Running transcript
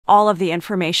all of the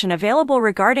information available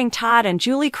regarding Todd and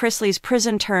Julie Chrisley's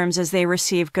prison terms as they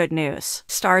receive good news.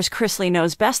 Stars Chrisley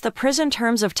knows best. The prison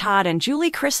terms of Todd and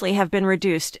Julie Chrisley have been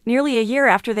reduced nearly a year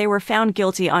after they were found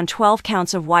guilty on 12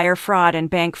 counts of wire fraud and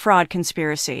bank fraud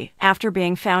conspiracy. After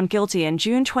being found guilty in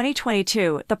June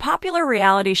 2022, the popular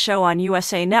reality show on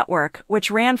USA Network, which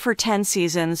ran for 10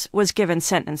 seasons, was given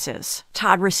sentences.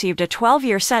 Todd received a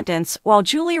 12-year sentence, while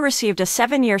Julie received a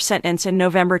 7-year sentence in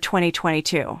November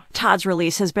 2022. Todd's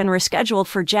release has been rescheduled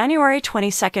for January 22,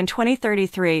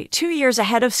 2033, 2 years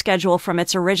ahead of schedule from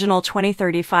its original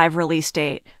 2035 release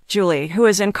date. Julie, who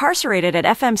is incarcerated at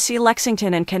FMC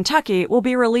Lexington in Kentucky, will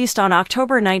be released on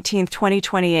October 19,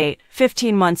 2028,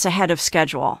 15 months ahead of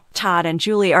schedule. Todd and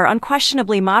Julie are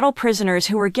unquestionably model prisoners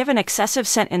who were given excessive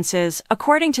sentences,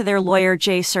 according to their lawyer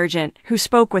Jay Sargent, who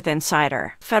spoke with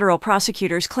Insider. Federal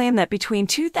prosecutors claim that between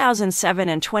 2007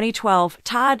 and 2012,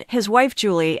 Todd, his wife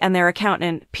Julie, and their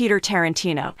accountant, Peter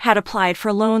Tarantino, had applied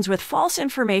for loans with false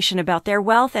information about their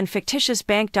wealth and fictitious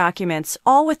bank documents,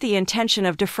 all with the intention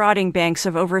of defrauding banks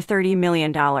of over $30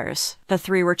 million. The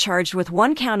three were charged with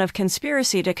 1 count of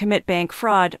conspiracy to commit bank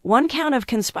fraud, 1 count of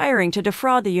conspiring to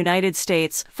defraud the United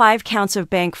States, 5 counts of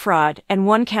bank fraud, and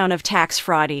 1 count of tax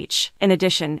fraud each. In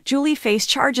addition, Julie faced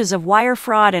charges of wire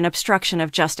fraud and obstruction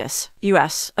of justice.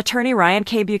 U.S. Attorney Ryan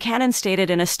K. Buchanan stated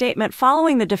in a statement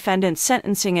following the defendants'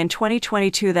 sentencing in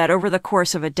 2022 that over the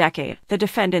course of a decade, the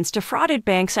defendants defrauded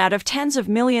banks out of tens of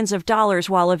millions of dollars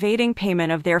while evading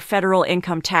payment of their federal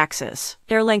income taxes.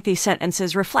 Their lengthy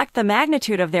sentences reflect the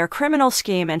magnitude of their criminal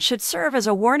scheme and should serve as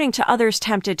a warning to others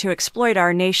tempted to exploit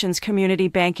our nation's community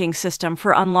banking system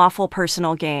for unlawful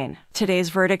personal gain. Today's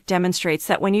verdict demonstrates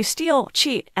that when you steal,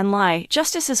 cheat, and lie,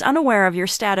 justice is unaware of your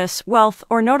status, wealth,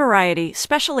 or notoriety,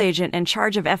 Special Agent in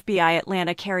charge of FBI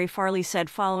Atlanta Carrie Farley said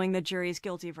following the jury's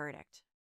guilty verdict.